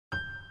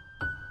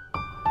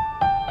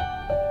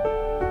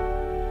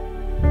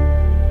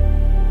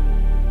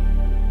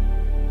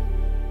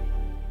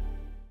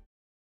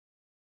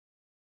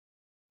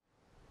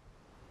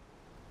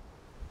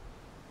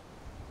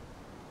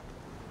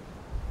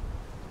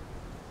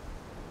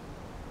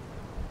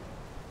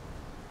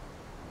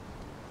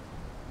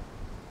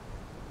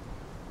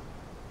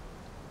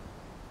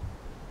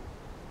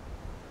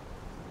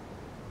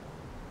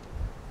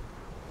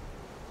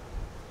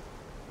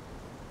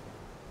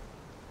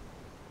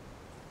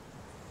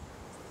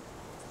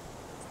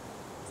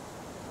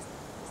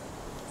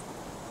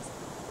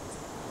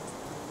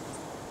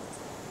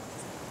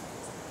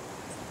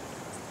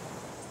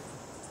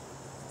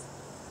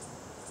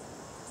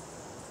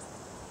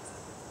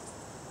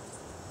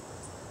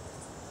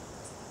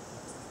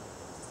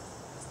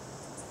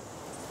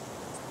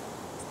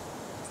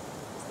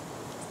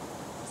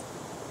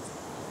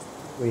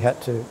We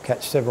had to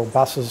catch several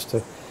buses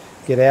to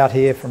get out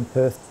here from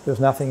Perth. There was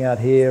nothing out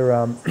here.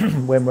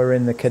 When we were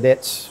in the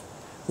cadets,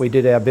 we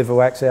did our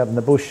bivouacs out in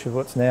the bush of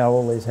what's now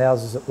all these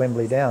houses at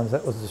Wembley Downs.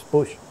 That was this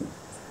bush.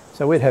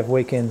 So we'd have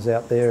weekends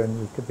out there and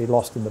we could be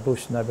lost in the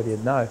bush, nobody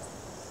would know.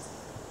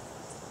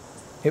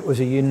 It was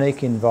a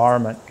unique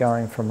environment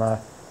going from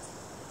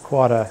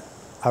quite a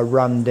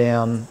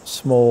run-down,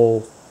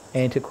 small,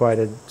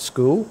 antiquated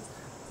school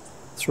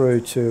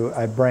through to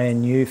a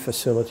brand new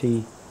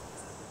facility.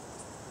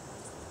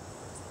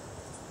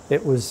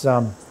 It was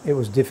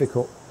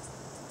difficult.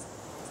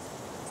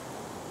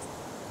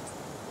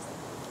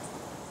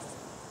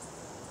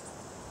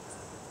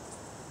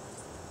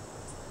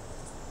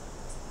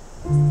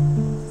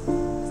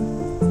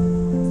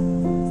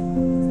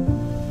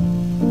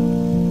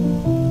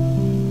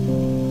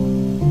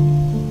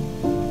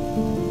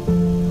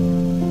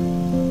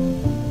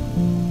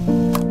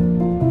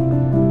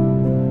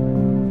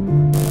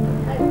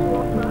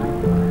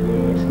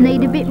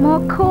 Need a bit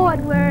more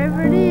cord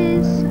wherever it is.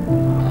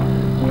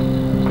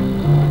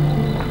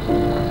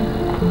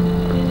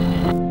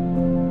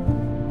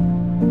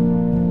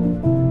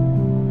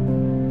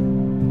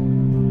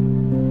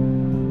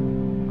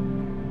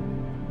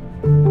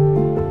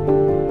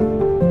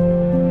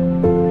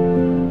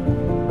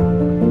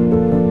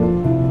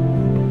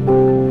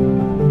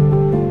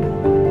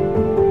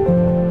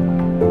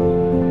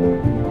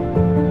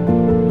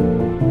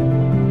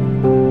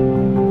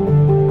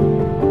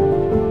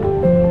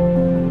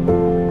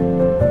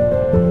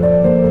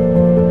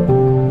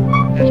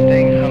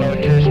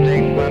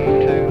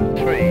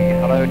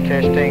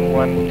 Testing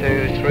 1,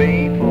 2,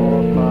 3,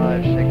 4,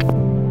 5, 6.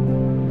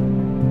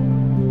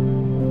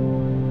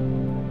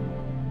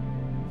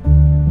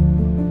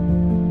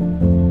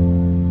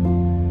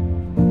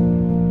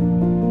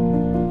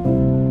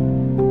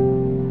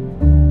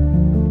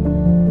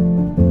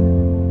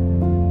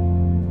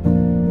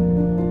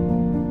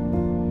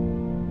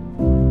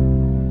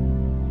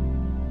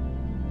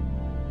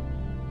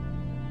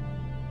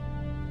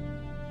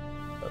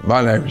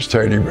 My name is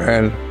Tony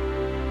Brand,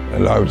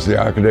 and I was the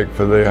architect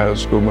for the Hale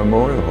School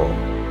Memorial Hall.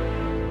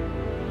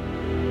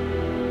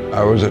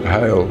 I was at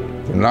Hale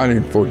from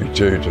 1942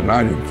 to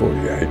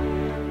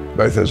 1948,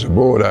 both as a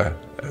boarder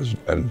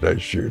and a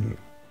student.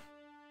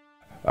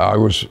 I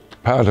was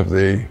part of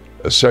the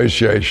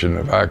association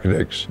of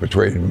architects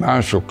between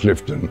Marshall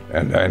Clifton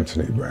and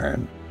Anthony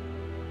Brand.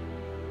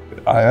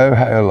 I owe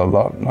Hale a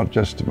lot, not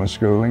just to my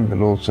schooling,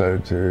 but also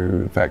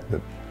to the fact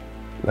that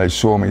they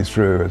saw me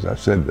through, as I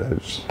said,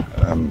 those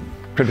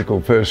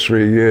critical first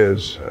 3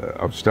 years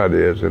of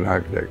study as an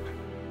architect.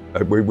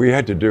 We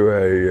had to do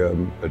a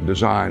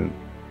design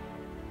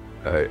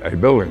a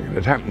building, and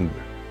it happened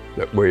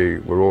that we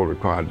were all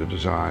required to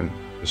design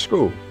a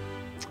school.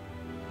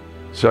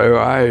 So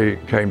I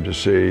came to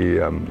see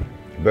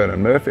Bernard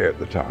Murphy at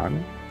the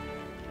time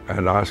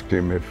and asked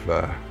him if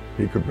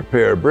he could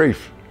prepare a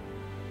brief.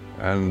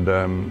 And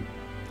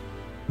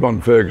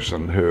Ron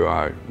Ferguson, who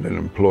I then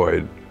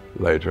employed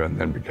later and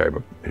then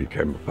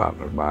became a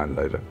partner of mine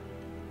later,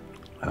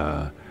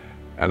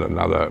 and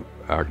another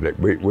architect,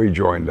 we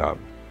joined up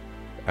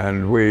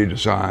and we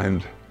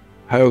designed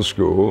Hale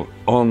School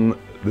on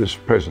this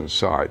present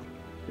site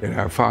in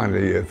our final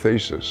year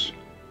thesis.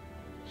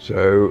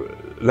 So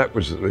that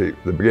was the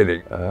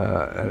beginning,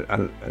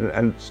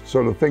 and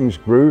sort of things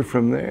grew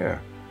from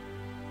there.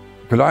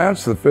 Could I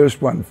answer the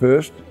first one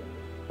first?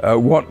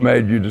 What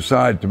made you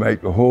decide to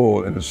make the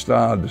hall in a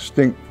style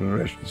distinct from the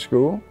rest of the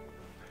school?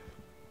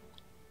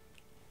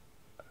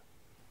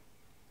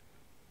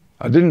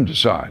 I didn't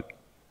decide.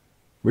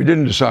 We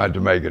didn't decide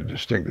to make it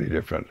distinctly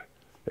different.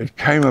 It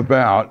came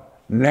about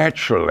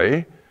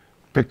naturally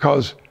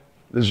because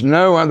there's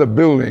no other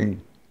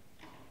building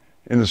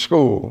in the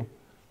school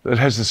that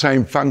has the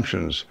same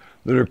functions,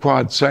 that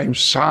required the same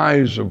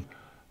size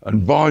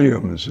and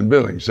volumes and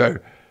buildings. So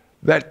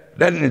that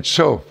in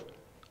itself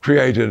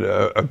created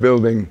a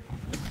building,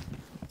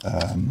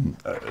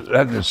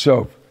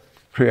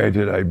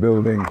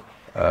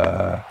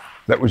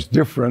 that was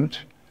different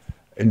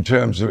in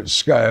terms of its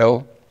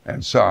scale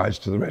and size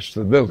to the rest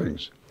of the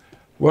buildings.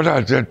 What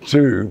I did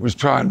too was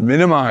try and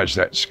minimize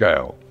that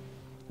scale.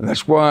 And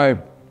that's why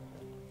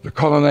the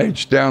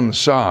colonnades down the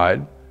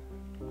side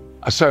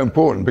are so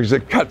important, because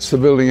it cuts the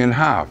building in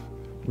half,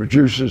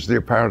 reduces the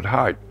apparent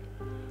height,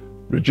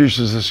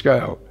 reduces the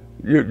scale.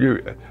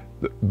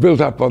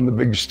 Built up on the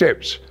big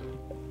steps.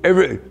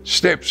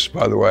 Steps,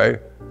 by the way,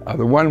 are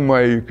the one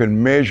way you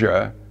can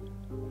measure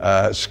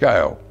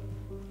scale.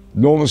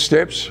 Normal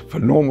steps for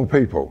normal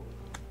people.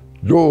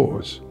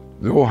 Doors,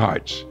 door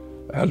heights.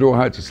 Our door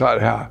heights are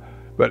slightly higher,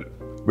 but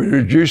we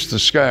reduce the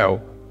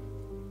scale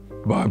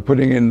by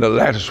putting in the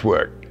lattice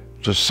work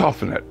to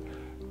soften it.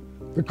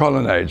 The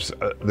colonnades,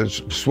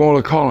 there's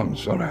smaller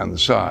columns around the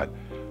side.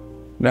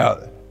 Now,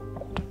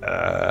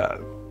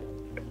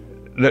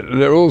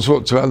 there are all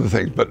sorts of other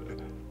things, but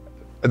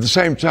at the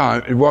same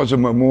time, it was a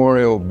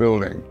memorial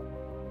building,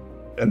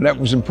 and that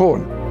was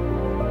important.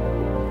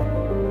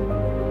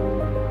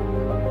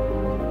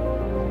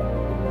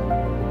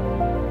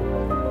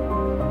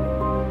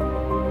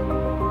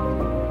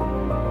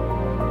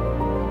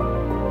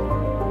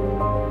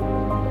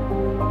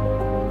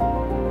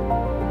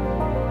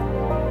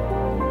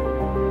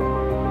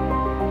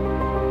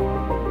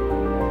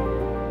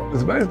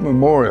 with both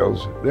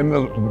memorials, they're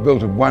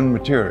built of one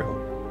material.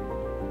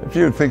 If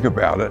you think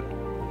about it,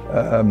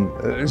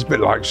 it's a bit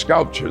like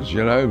sculptures,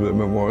 you know, the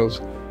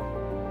memorials.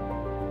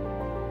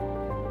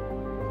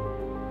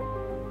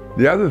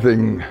 The other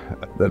thing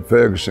that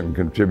Ferguson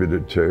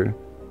contributed to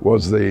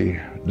was the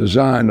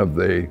design of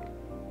the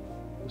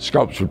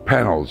sculptured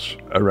panels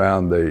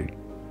around the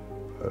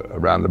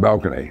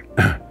balcony.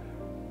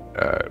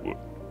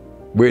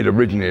 We'd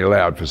originally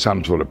allowed for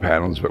some sort of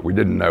panels, but we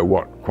didn't know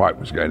what quite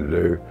was going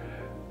to do.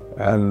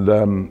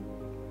 And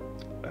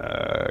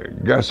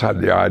Gus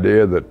had the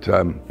idea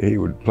that he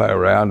would play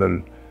around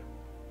and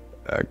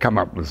come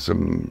up with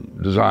some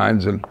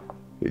designs, and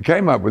he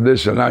came up with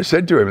this, and I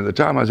said to him at the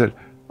time, I said,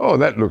 "Oh,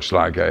 that looks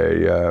like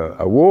a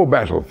war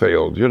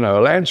battlefield, you know,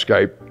 a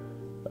landscape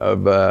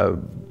of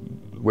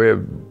where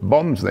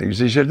bombs things."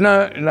 He said,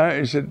 no,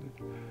 he said,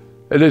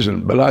 "It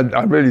isn't," but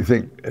I really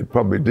think it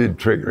probably did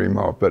trigger him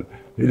off, but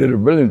he did a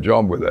brilliant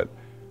job with it.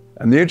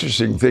 And the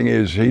interesting thing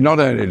is, he not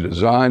only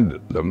designed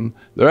them,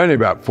 they're only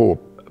about four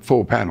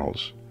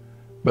panels,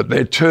 but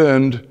they're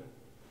turned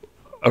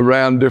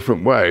around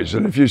different ways.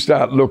 And if you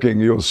start looking,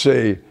 you'll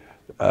see,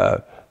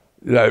 you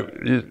know,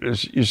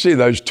 you see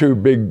those two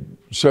big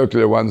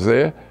circular ones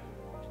there,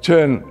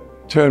 turn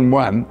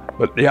one,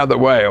 but the other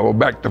way or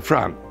back to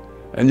front,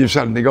 and you've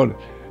suddenly got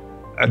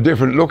a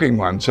different looking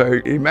one. So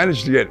he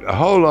managed to get a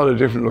whole lot of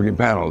different looking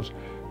panels,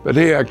 but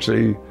he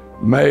actually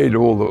made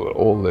all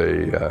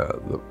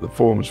the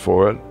forms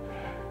for it.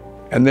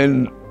 And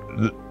then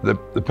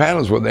the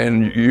panels were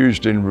then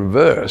used in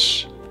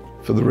reverse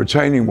for the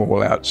retaining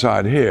wall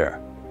outside here.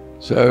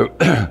 So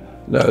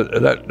no,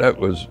 that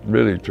was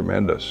really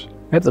tremendous.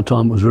 At the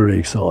time it was very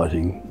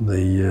exciting.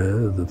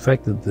 The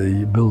fact that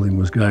the building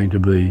was going to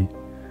be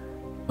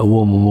a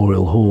war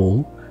memorial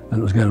hall and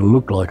it was going to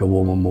look like a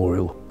war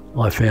memorial,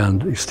 I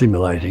found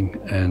stimulating,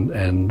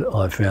 and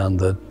I found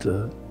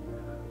that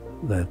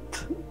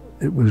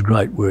it was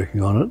great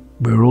working on it.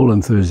 We were all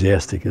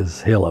enthusiastic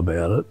as hell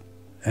about it,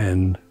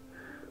 and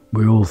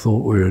we all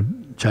thought we were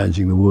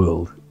changing the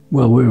world.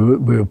 Well, we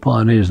were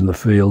pioneers in the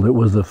field. It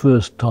was the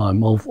first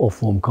time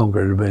off-form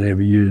concrete had been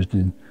ever used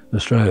in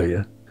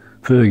Australia.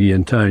 Fergie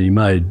and Tony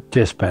made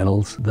test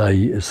panels.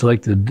 They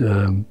selected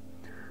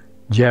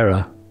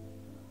Jarrah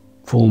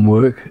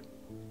formwork,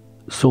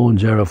 sawn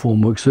Jarrah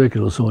formwork,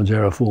 circular sawn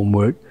Jarrah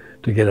formwork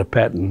to get a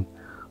pattern.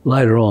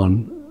 Later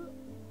on,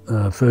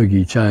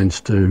 Fergie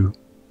changed to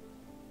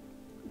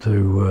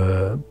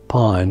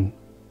pine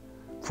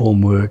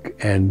formwork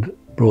and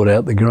brought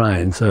out the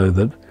grain, so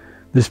that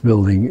this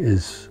building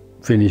is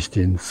finished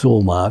in saw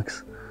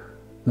marks.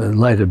 The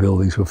later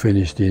buildings were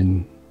finished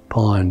in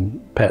pine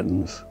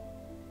patterns.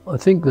 I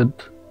think that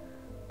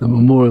the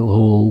Memorial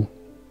Hall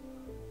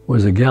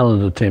was a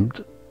gallant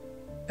attempt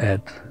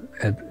at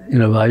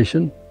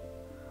innovation,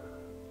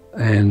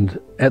 and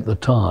at the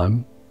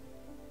time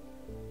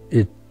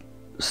it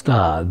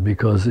starred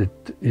because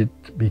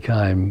it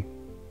became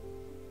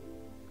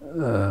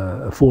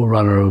a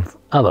forerunner of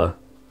other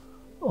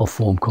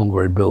off-form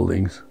concrete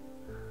buildings,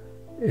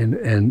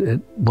 and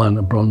it won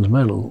a bronze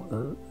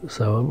medal,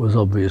 so it was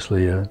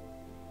obviously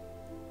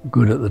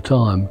good at the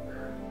time.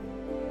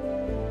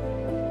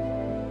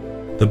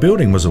 The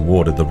building was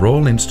awarded the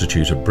Royal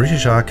Institute of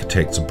British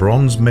Architects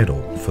Bronze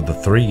Medal for the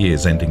 3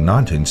 years ending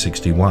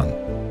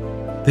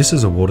 1961. This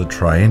is awarded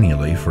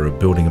triennially for a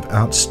building of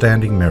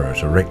outstanding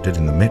merit erected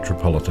in the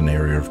metropolitan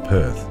area of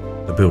Perth.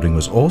 The building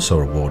was also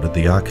awarded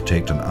the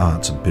Architect and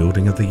Arts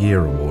Building of the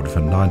Year Award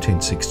for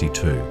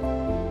 1962.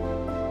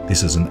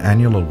 This is an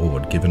annual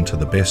award given to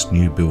the best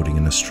new building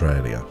in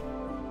Australia.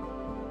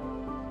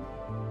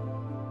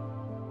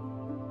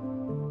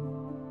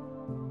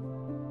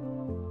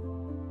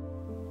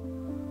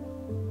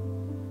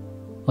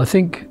 I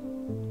think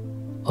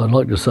I'd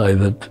like to say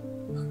that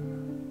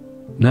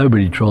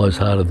nobody tries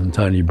harder than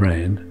Tony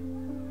Brand.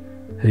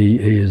 He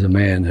is a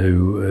man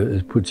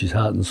who puts his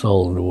heart and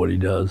soul into what he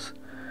does,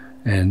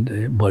 and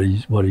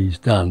what he's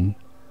done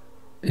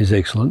is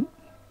excellent.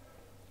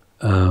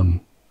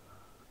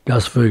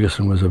 Gus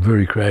Ferguson was a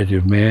very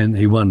creative man.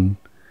 He won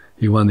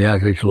the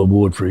architectural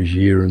award for his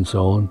year and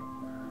so on,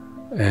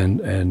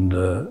 and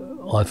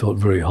I thought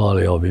very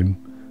highly of him,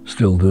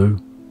 still do,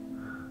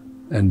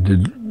 and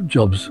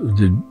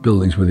did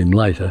buildings with him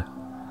later,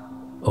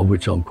 of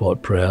which I'm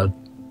quite proud.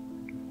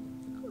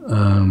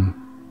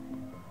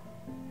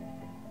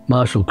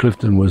 Marshall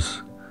Clifton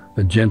was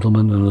a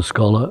gentleman and a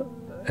scholar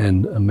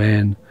and a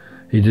man.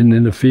 He didn't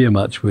interfere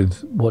much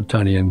with what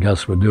Tony and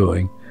Gus were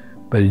doing,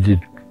 but he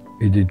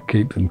did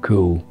keep them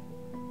cool,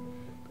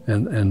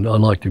 and I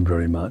liked him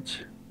very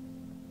much.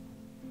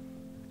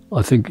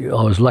 I think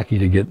I was lucky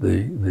to get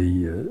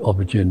the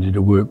opportunity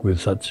to work with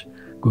such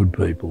good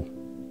people,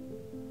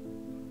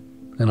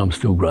 and I'm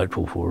still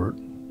grateful for it.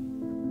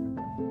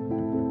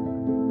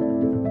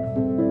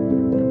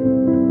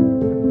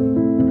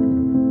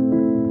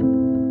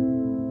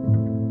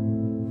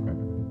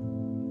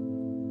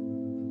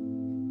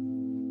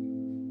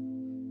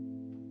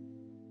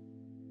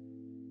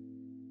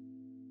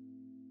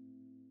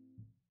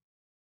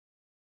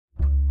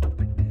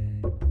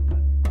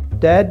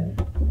 Dad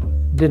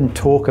didn't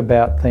talk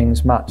about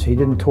things much. He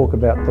didn't talk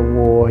about the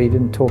war, he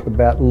didn't talk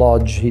about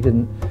Lodge, he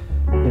didn't,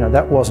 you know,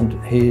 that wasn't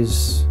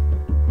his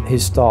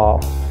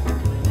style.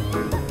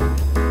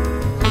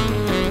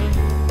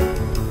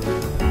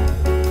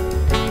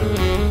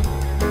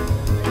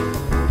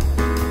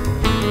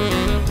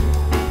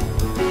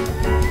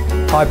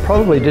 I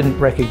probably didn't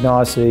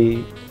recognise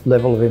the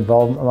level of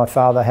involvement my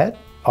father had.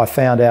 I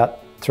found out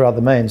through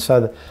other means.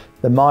 So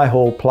the My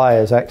Hall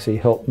players actually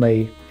helped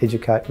me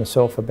educate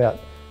myself about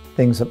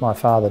things that my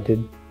father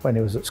did when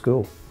he was at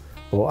school,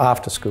 or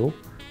after school,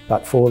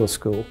 but for the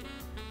school.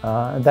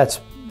 And that's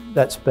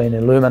been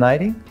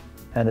illuminating,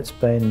 and it's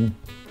been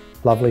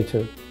lovely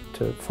to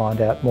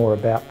find out more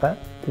about that.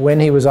 When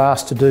he was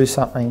asked to do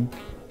something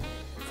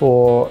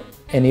for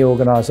any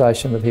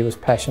organisation that he was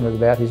passionate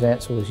about, his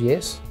answer was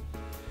yes.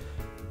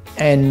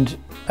 And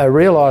a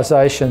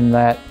realisation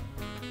that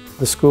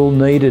the school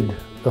needed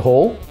the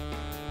hall.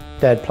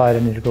 Dad played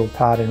an integral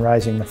part in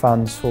raising the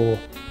funds for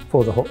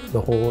the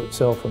hall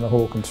itself and the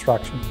hall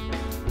construction.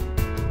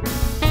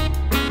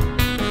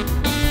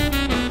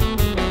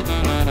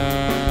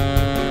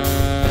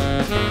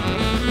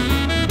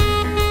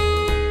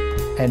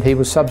 And he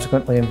was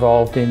subsequently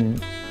involved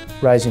in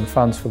raising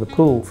funds for the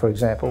pool, for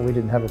example. We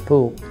didn't have a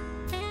pool.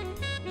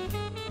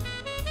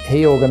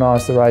 He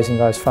organised the raising of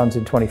those funds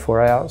in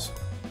 24 hours.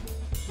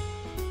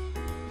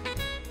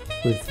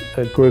 With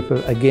a group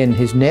of, again,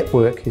 his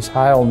network, his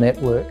Hale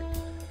network,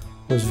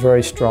 was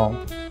very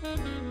strong.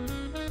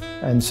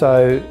 And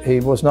so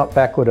he was not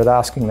backward at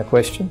asking the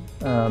question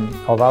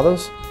of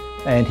others,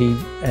 and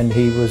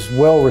he was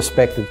well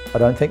respected. I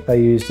don't think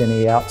they used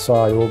any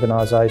outside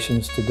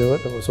organisations to do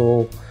it. It was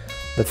all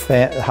the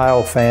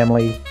Hale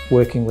family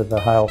working with the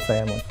Hale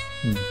family.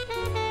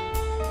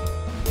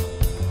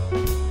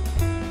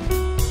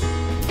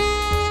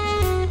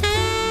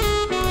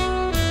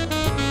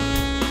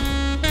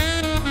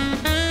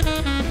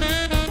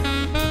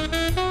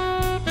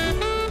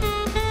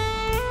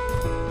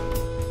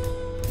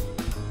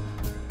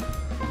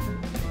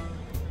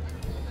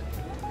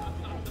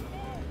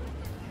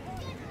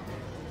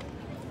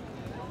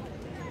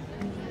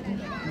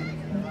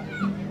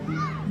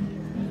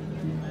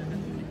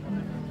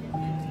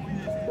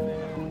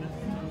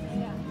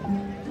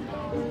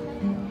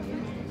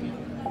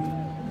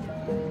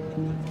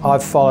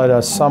 I've followed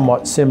a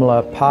somewhat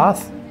similar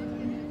path.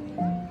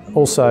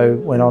 Also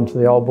went on to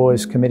the Old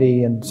Boys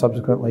Committee and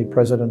subsequently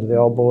President of the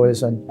Old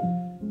Boys, and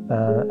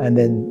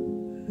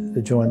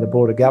then joined the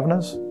Board of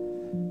Governors.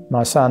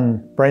 My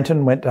son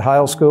Brenton went to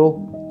Hale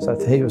School, so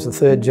he was the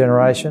third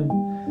generation,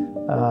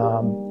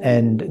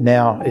 and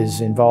now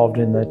is involved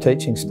in the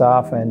teaching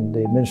staff and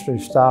the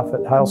administrative staff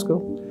at Hale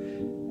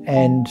School.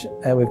 And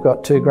we've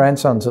got two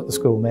grandsons at the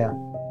school now,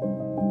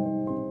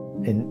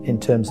 in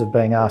terms of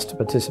being asked to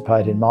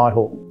participate in My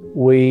Hall.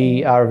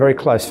 We are a very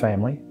close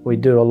family. We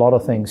do a lot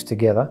of things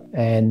together,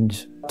 and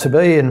to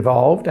be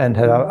involved and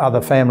have other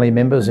family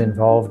members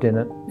involved in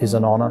it is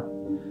an honour,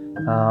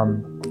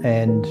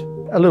 and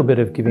a little bit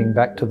of giving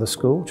back to the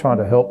school, trying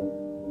to help,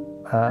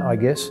 I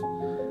guess,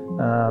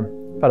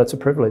 but it's a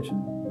privilege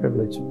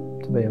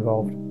to be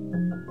involved.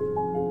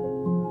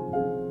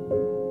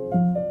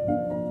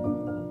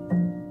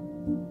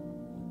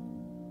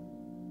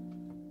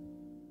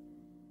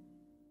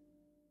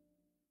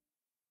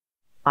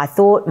 I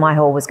thought my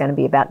hall was going to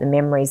be about the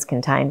memories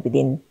contained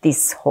within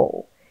this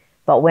hall.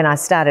 But when I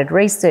started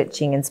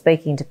researching and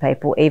speaking to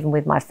people, even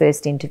with my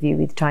first interview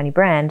with Tony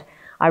Brand,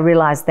 I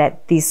realised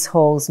that this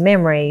hall's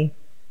memory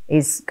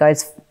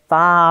goes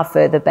far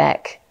further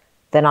back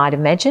than I'd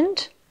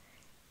imagined,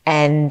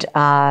 and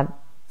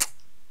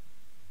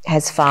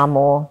has far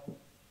more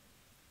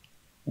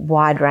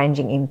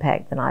wide-ranging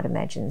impact than I'd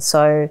imagined.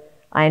 So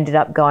I ended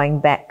up going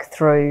back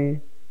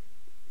through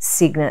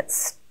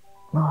signets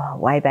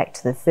way back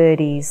to the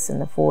 30s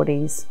and the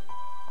 40s.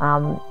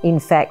 In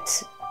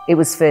fact, it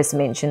was first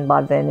mentioned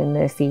by Vernon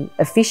Murphy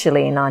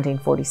officially in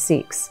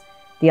 1946,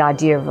 the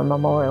idea of a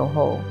memorial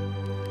hall.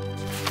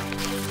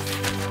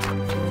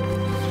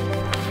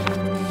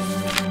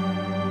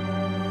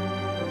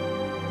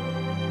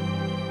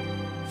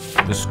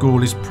 The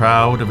school is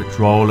proud of its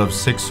roll of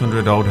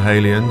 600 Old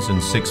Haleians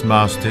and 6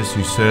 masters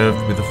who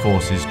served with the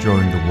forces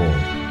during the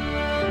war.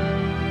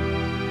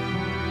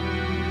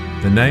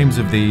 The names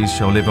of these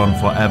shall live on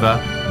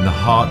forever in the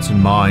hearts and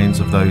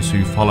minds of those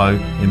who follow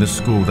in the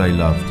school they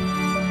loved.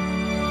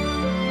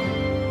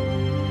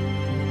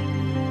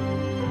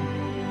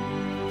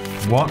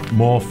 What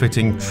more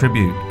fitting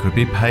tribute could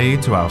be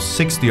paid to our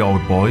 60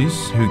 old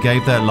boys who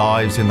gave their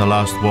lives in the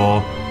last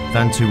war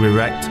than to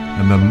erect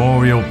a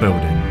memorial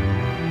building?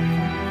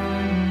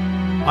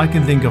 I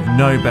can think of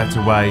no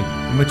better way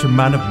in which a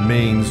man of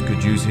means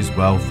could use his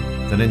wealth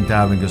than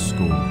endowing a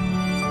school.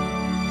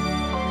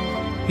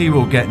 He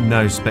will get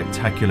no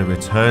spectacular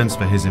returns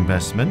for his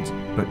investment,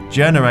 but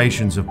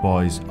generations of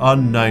boys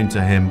unknown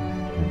to him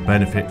will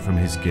benefit from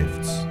his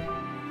gifts.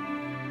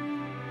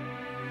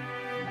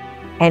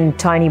 And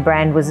Tony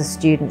Brand was a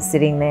student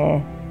sitting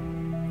there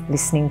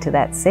listening to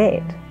that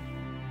said.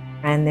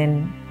 And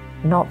then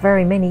not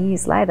very many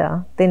years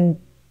later, then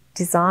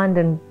designed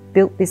and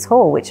built this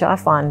hall, which I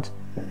find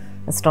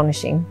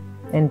astonishing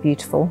and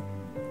beautiful.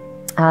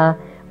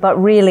 But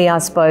really, I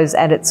suppose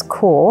at its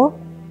core,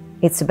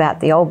 it's about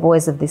the old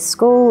boys of this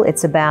school.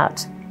 It's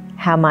about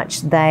how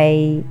much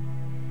they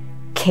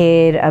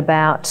cared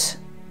about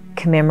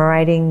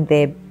commemorating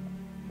their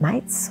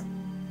mates,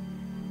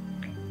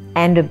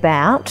 and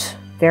about,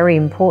 very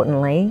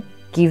importantly,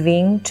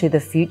 giving to the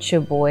future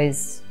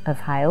boys of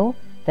Hale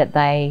who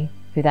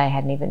they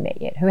hadn't even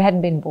met yet, who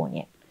hadn't been born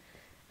yet.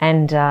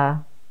 And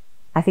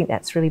I think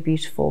that's really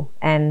beautiful.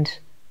 And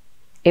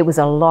it was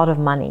a lot of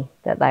money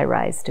that they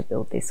raised to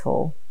build this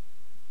hall,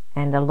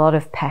 and a lot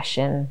of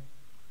passion.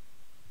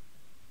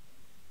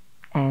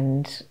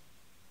 And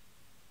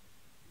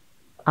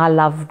I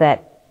love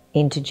that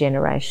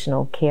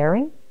intergenerational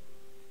caring.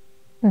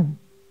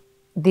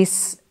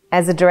 This,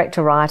 as a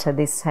director-writer,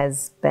 this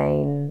has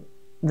been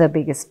the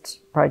biggest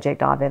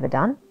project I've ever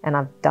done, and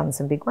I've done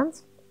some big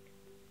ones.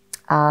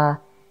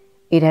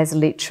 It has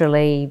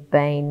literally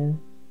been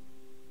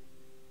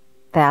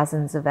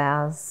thousands of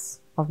hours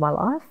of my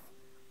life.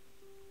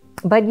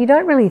 But you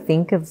don't really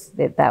think of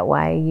it that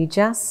way.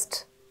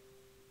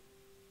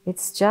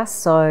 It's just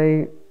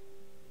so,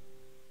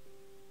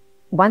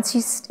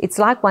 it's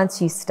like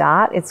once you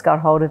start, it's got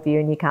hold of you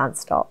and you can't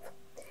stop.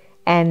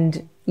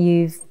 And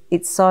there's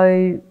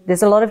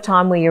a lot of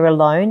time where you're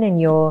alone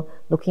and you're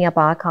looking up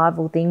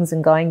archival things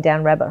and going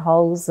down rabbit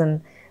holes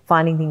and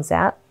finding things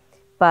out.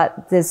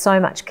 But there's so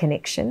much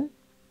connection.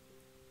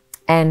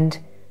 And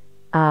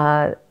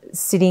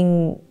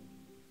sitting,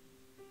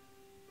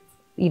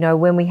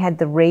 when we had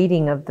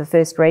the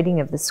first reading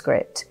of the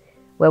script,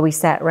 where we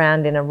sat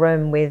round in a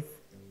room with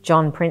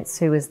John Prince,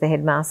 who was the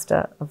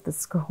headmaster of the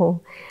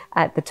school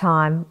at the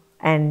time,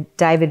 and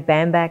David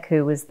Bamback,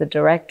 who was the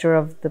director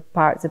of the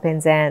Pirates of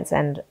Penzance,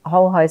 and a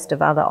whole host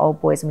of other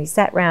old boys. And we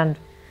sat round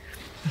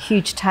a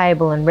huge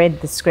table and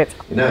read the script.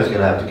 You know it's going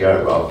to have to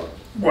go, Rob.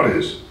 What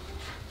is?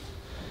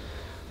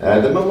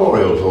 The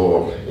Memorial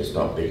Hall is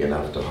not big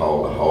enough to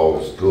hold the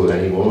whole school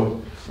anymore.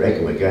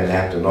 Reckon we're going to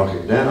have to knock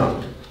it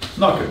down.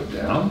 Knock it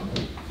down?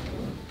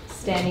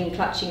 Standing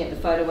clutching at the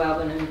photo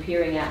album and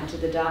peering out into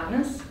the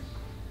darkness.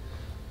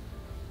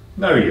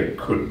 No, you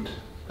couldn't.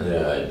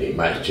 It'd be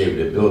much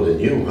cheaper to build a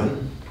new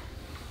one.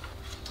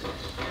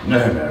 No,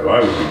 I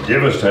would be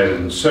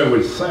devastated, and so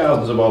would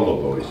thousands of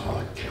older boys.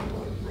 Oh, come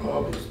on,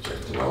 Rob, it's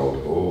just an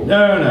old hall.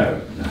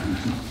 No.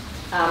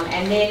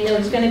 And then there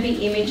was going to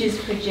be images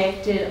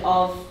projected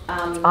of...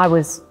 I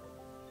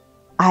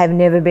have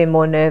never been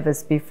more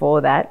nervous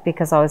before that,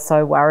 because I was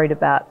so worried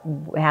about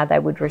how they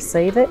would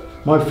receive it.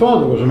 My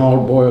father was an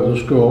old boy of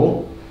the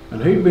school,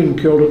 and he'd been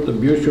killed at the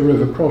Busha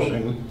River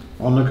crossing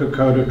on the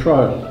Kokoda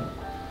Trail.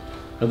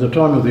 At the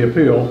time of the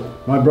appeal,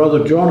 my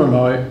brother John and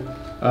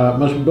I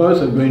must both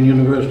have been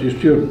university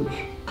students.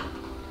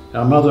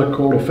 Our mother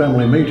called a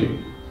family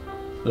meeting.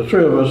 The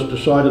three of us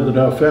decided that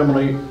our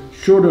family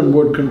should and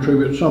would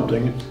contribute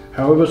something,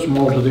 however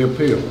small, to the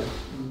appeal.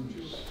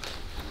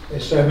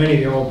 There's so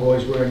many of the old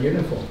boys wearing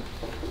uniform.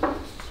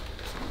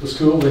 The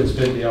school then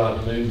spent the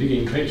afternoon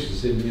digging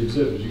trenches in the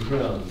observatory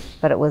grounds.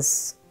 But it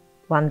was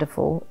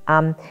wonderful.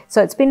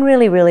 So it's been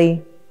really,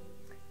 really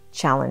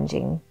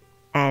challenging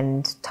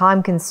and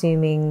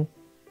time-consuming,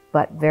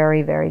 but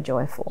very, very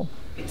joyful.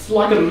 It's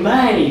like a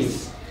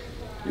maze.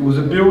 It was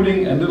a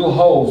building and little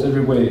holes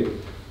everywhere,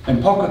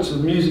 and pockets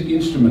of music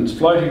instruments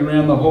floating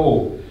around the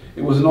hall.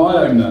 It was an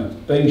eye-opener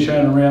being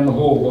shown around the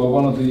hall by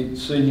one of the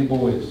senior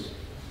boys.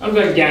 I'm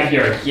going down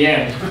here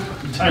again.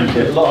 Don't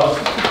get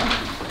lost.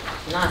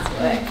 Nice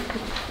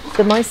work.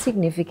 The most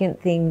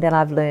significant thing that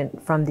I've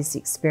learned from this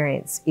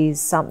experience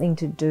is something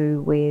to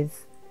do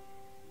with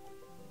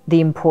the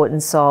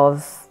importance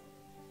of,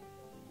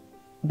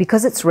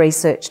 because it's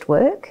researched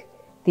work,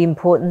 the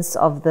importance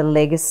of the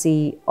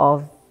legacy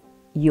of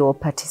your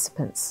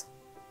participants.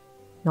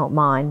 Not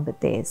mine, but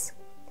theirs.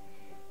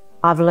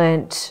 I've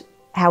learnt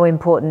how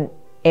important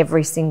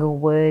every single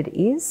word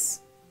is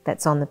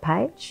that's on the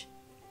page,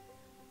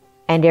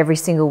 and every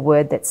single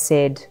word that's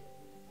said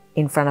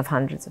in front of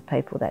hundreds of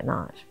people that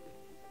night.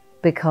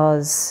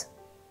 Because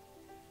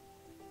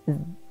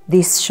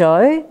this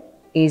show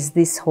is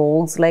this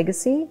hall's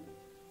legacy,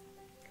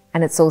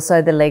 and it's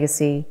also the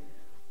legacy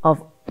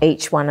of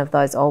each one of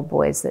those old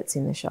boys that's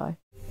in the show.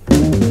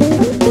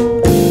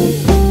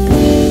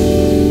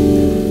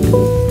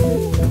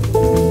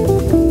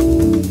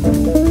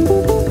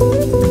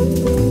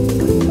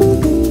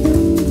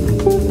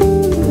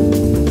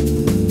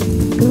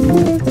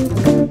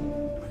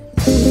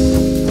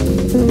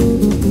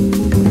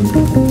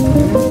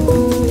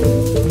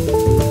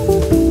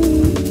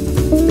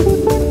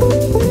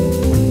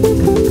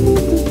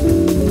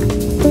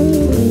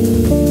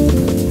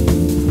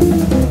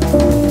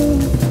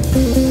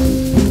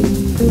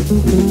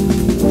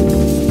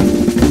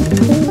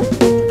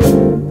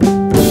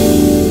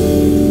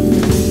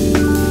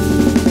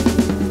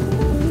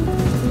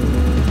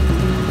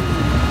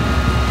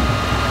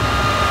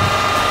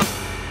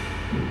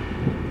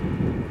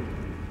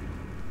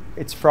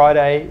 It's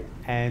Friday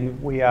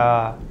and we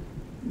are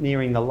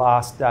nearing the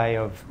last day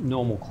of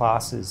normal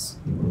classes.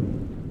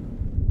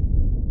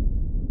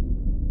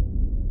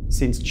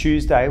 Since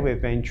Tuesday,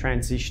 we've been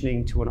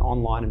transitioning to an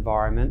online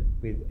environment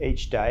with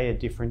each day a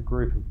different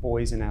group of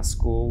boys in our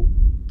school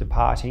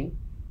departing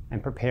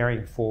and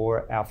preparing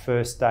for our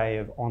first day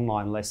of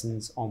online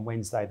lessons on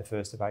Wednesday, the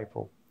 1st of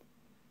April.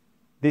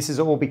 This is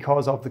all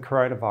because of the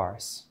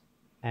coronavirus.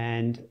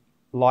 And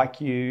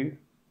like you,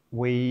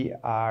 we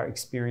are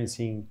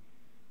experiencing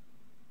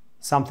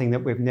something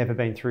that we've never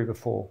been through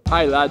before.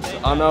 Hey lads,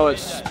 I know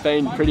it's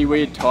been pretty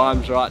weird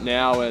times right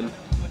now and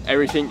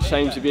everything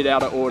seems a bit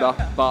out of order,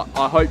 but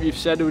I hope you've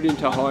settled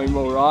into home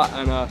all right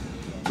and are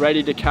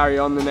ready to carry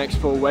on the next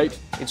 4 weeks.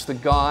 It's the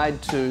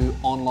guide to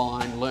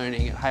online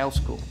learning at Hale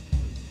School.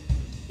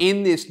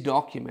 In this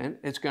document,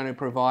 it's going to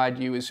provide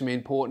you with some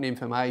important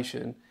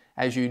information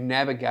as you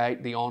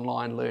navigate the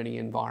online learning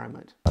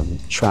environment.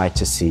 Try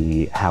to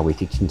see how we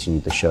could continue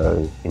the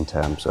show in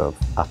terms of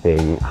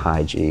upping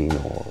hygiene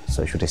or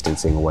social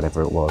distancing or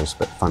whatever it was,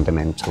 but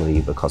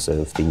fundamentally because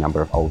of the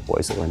number of old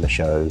boys that were in the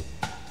show,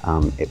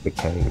 it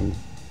became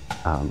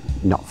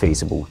not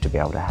feasible to be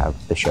able to have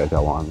the show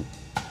go on.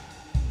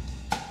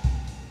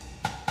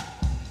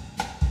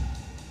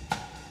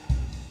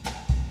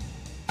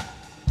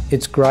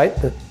 It's great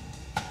that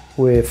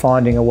we're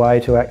finding a way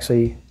to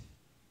actually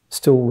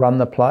still run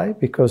the play,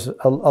 because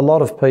a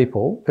lot of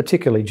people,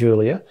 particularly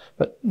Julia,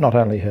 but not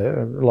only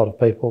her, a lot of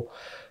people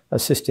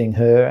assisting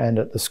her and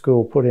at the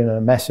school put in a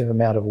massive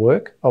amount of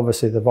work.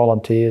 Obviously the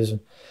volunteers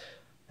and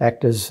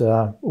actors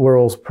were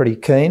all pretty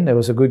keen. There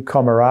was a good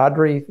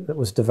camaraderie that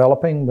was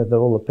developing with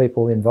all the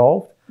people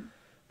involved,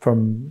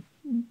 from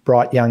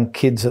bright young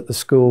kids at the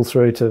school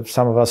through to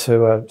some of us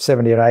who are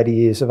 70 or 80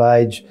 years of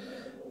age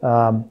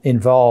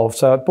involved.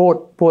 So it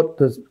brought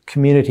the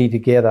community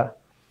together.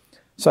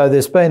 So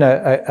there's been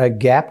a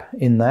gap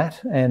in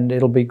that, and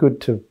it'll be good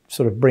to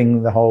sort of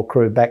bring the whole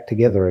crew back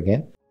together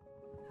again.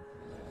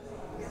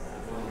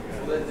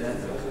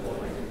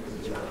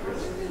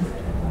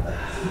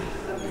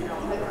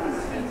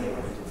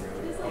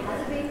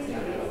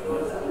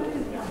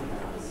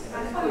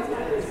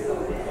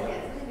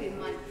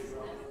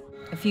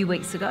 A few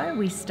weeks ago,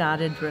 we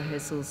started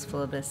rehearsals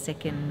for the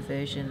second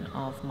version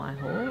of My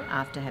Hall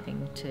after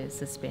having to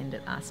suspend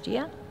it last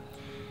year.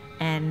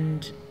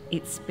 And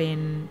it's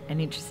been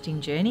an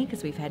interesting journey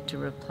because we've had to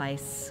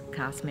replace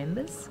cast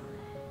members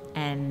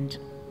and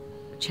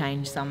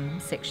change some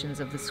sections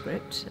of the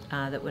script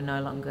that were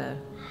no longer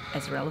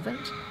as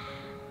relevant.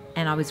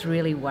 And I was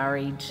really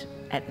worried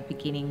at the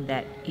beginning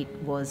that it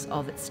was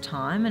of its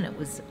time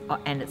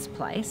and its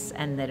place,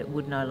 and that it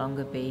would no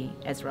longer be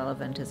as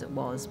relevant as it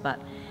was. But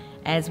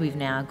as we've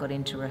now got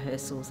into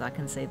rehearsals, I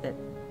can see that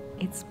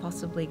it's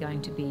possibly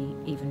going to be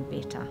even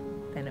better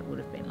than it would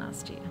have been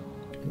last year.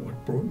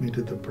 What brought me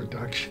to the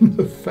production,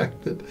 the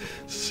fact that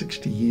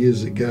 60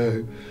 years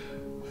ago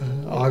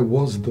I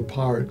was the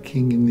Pirate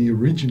King in the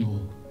original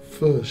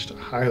first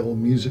Hale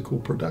musical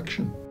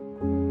production.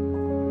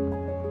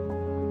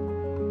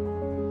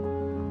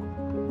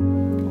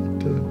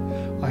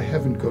 But I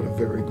haven't got a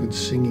very good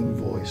singing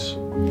voice,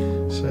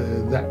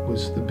 so that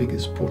was the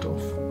biggest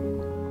put-off.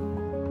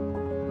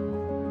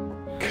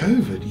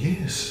 COVID,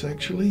 yes,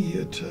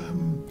 actually,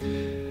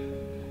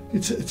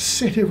 it's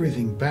set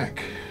everything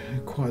back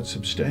quite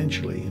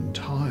substantially in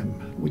time,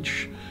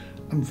 which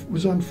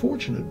was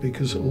unfortunate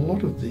because a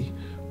lot of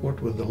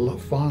what were the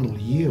final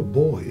year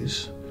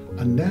boys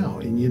are now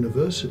in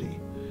university.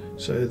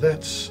 So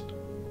that's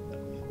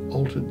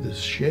altered the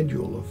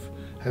schedule of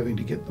having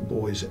to get the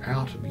boys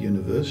out of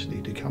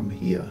university to come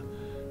here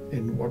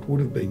in what would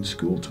have been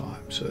school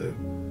time. So,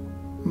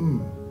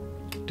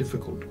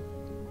 difficult.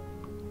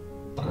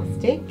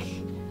 Plastic.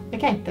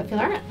 Okay, that feel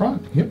alright? Right,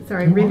 yep.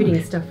 Sorry, I'm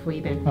riveting stuff for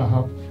you, Ben.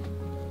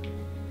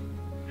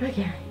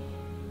 Okay.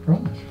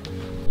 Right.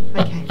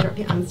 Okay, drop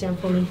your arms down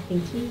for me,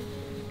 thank you.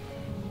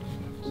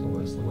 It's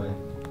always the way.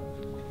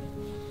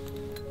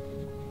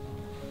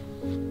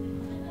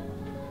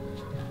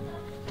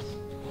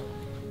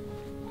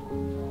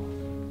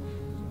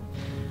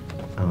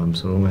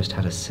 So I almost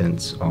had a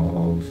sense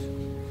of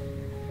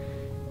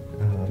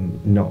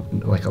not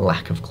like a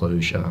lack of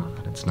closure,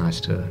 and it's nice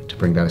to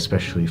bring that,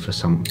 especially for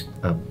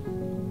a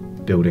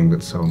building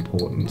that's so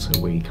important, so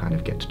we kind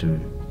of get to do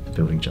the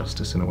building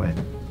justice in a way.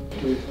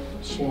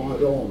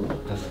 Slide on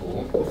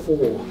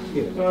before,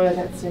 yeah. Oh,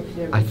 that's so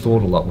cute. I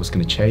thought a lot was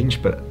going to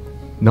change, but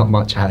not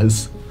much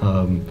has.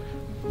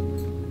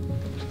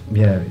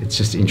 Yeah, it's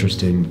just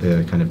interesting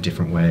the kind of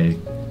different way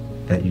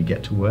that you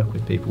get to work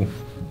with people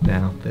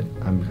now that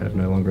I'm kind of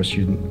no longer a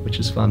student, which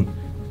is fun.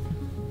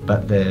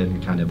 But then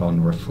kind of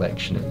on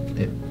reflection,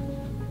 it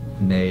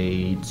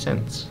made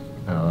sense.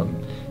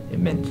 It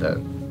meant that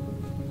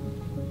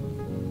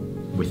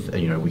with,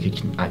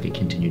 I could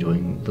continue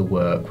doing the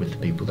work with the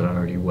people that I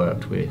already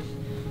worked with.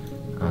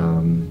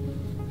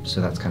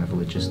 So that's kind of a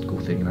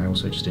logistical thing, and I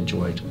also just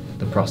enjoyed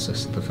the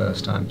process the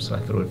first time, so I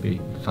thought it would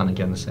be fun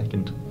again the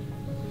second.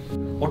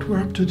 What we're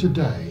up to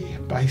today,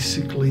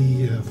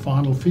 basically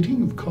final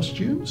fitting of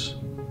costumes,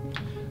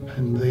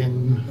 and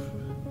then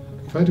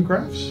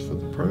photographs for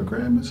the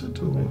program, is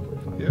it? Or,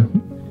 yeah.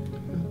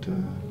 But,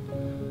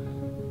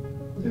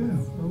 yeah.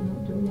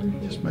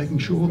 Just making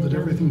sure that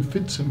everything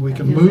fits and we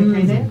can move.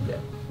 Okay there?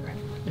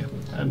 Yeah.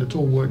 And it's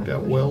all worked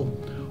out well.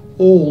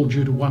 All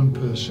due to one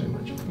person,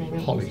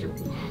 Holly.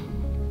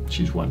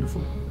 She's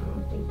wonderful.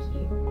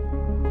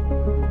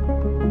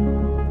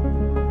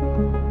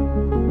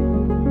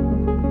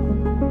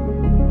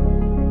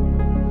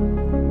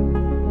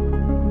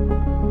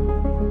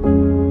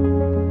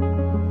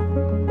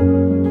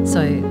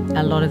 So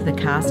a lot of the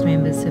cast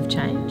members have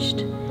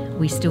changed.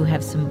 We still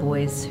have some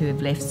boys who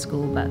have left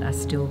school but are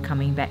still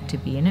coming back to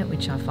be in it,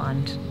 which I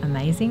find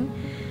amazing.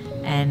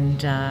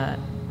 And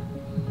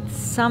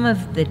some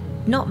of the,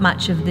 not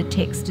much of the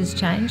text has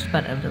changed,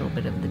 but a little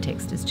bit of the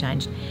text has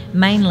changed.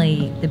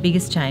 Mainly, the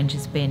biggest change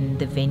has been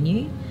the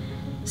venue.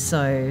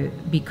 So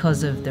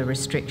because of the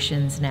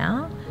restrictions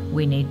now,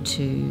 we need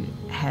to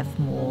have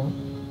more,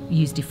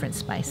 use different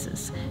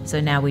spaces. So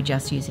now we're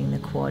just using the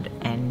quad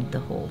and the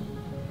hall.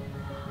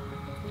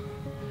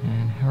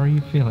 And how are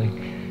you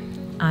feeling?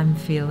 I'm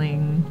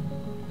feeling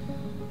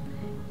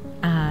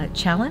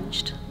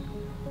challenged,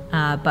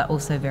 but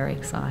also very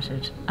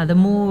excited. The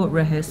more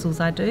rehearsals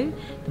I do,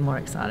 the more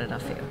excited I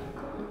feel.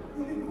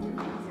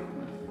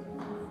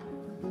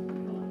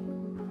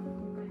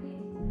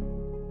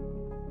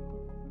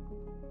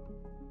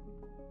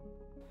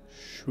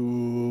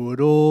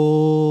 Should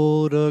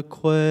old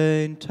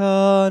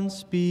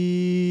acquaintance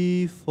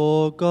be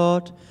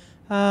forgot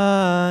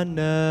and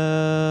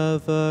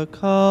never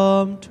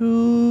come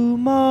to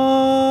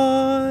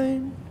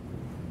mind?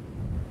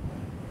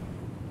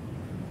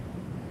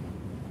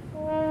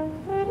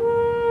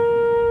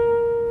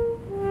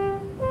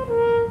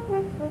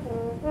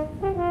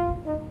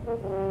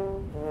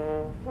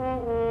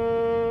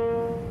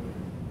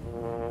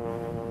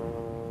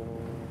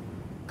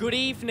 Good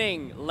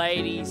evening,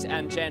 ladies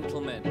and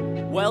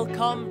gentlemen.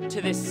 Welcome to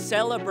this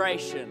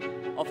celebration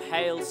of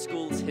Hale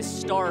School's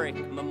historic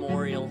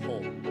Memorial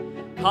Hall.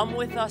 Come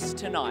with us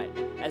tonight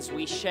as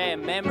we share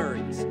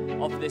memories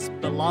of this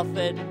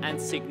beloved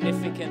and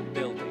significant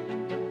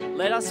building.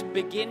 Let us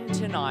begin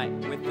tonight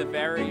with the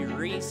very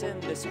reason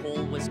this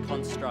hall was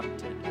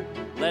constructed.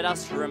 Let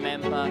us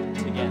remember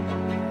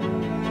together.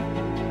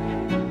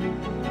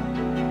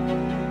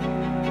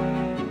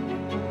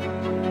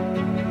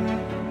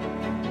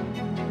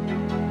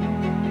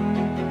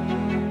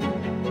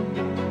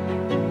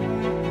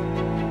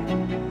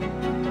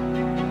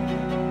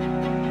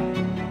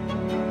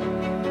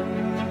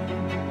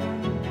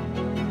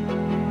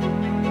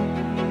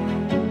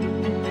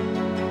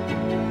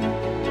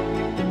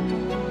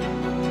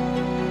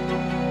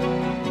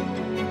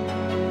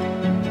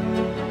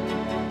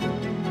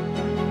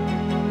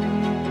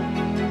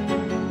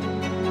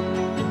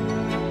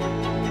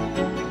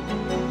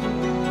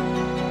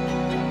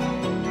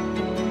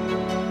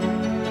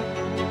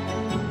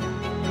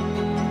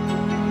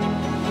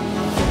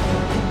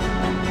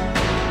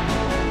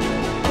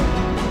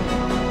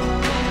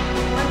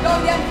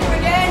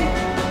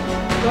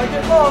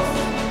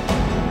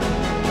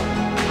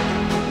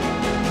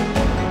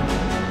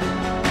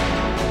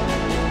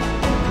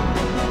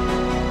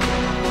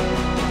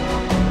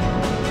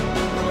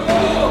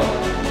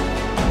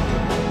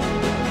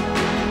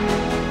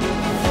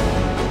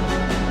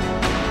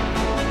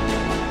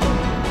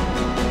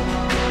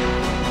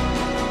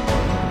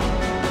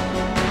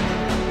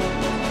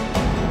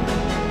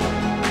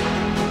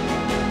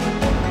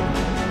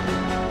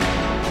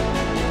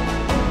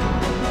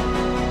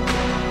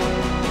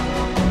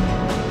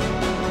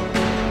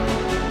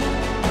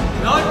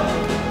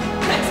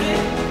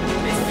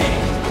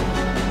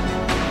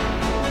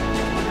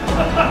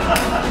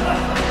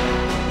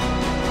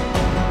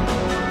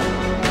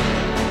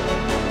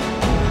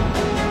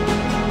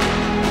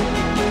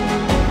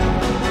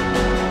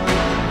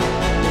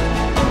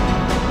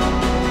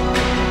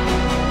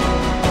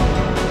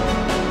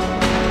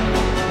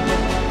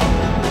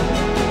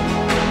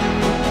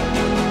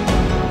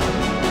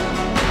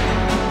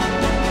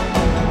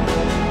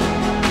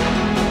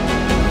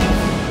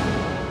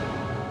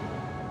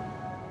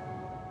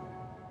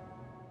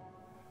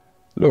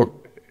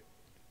 Look,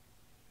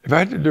 if I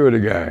had to do it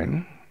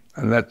again,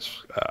 and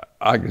that's,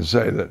 I can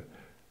say that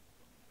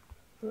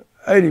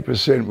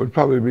 80% would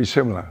probably be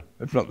similar,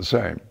 if not the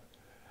same.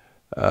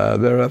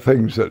 There are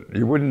things that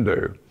you wouldn't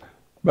do,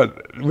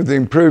 but with the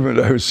improvement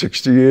over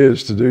 60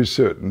 years to do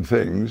certain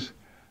things,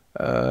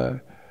 and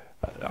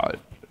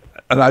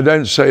I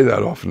don't say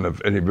that often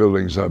of any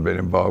buildings I've been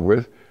involved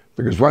with,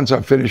 because once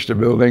I've finished a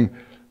building,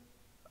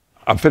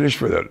 I'm finished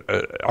with it.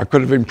 I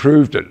could have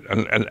improved it,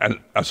 and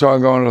so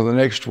I'm going on to the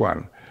next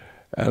one.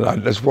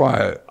 And that's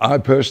why I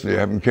personally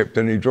haven't kept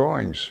any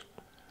drawings.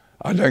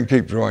 I don't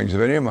keep drawings of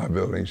any of my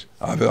buildings.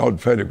 I have an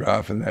old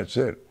photograph and that's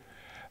it.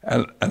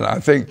 And I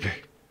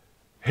think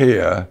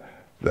here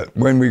that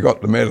when we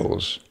got the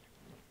medals,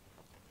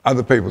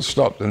 other people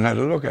stopped and had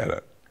a look at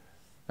it.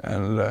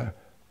 And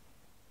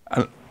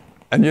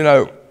you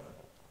know,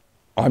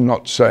 I'm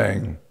not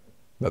saying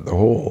that the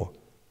hall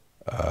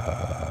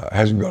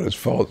hasn't got its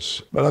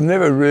faults, but I've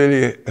never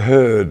really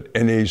heard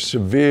any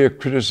severe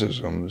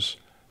criticisms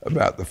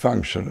about the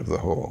function of the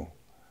hall.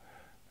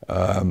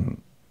 The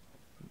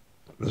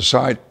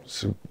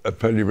sights are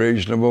pretty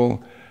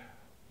reasonable.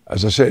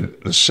 As I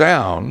said, the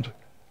sound,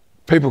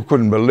 people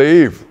couldn't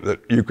believe that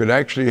you could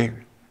actually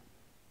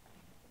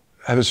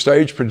have a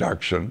stage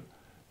production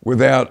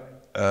without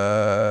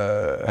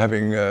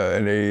having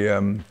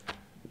any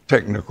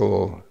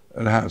technical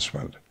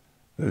enhancement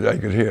that they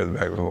could hear at the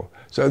back of the hall.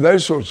 So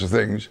those sorts of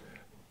things,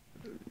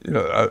 you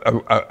know,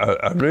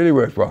 are really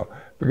worthwhile,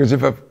 because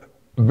if a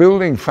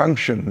building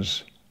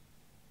functions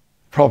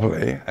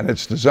properly and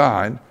it's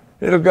designed,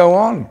 it'll go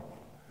on.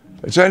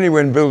 It's only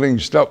when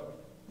buildings stop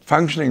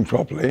functioning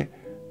properly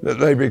that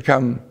they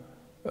become,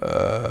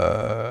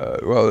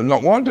 well,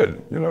 not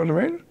wanted, you know what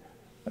I mean?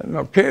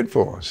 Not cared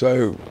for.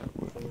 So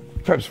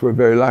perhaps we're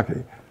very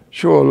lucky.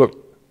 Sure, look,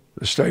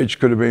 the stage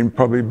could have been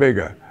probably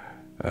bigger,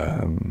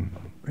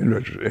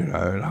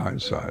 in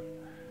hindsight.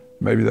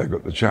 Maybe they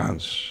got the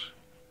chance.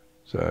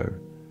 So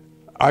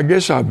I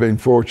guess I've been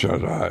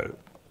fortunate.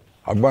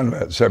 I've won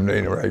about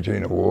 17 or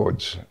 18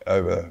 awards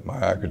over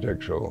my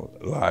architectural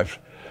life,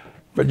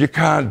 but you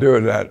can't do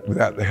that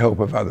without the help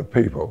of other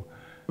people.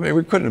 I mean,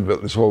 we couldn't have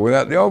built this hall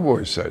without the Old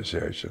Boys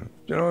Association.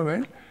 Do you know what I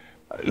mean?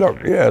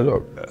 Look, yeah,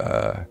 look.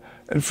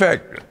 In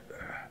fact,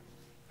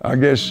 I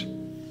guess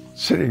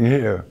sitting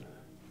here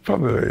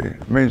probably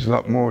means a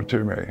lot more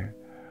to me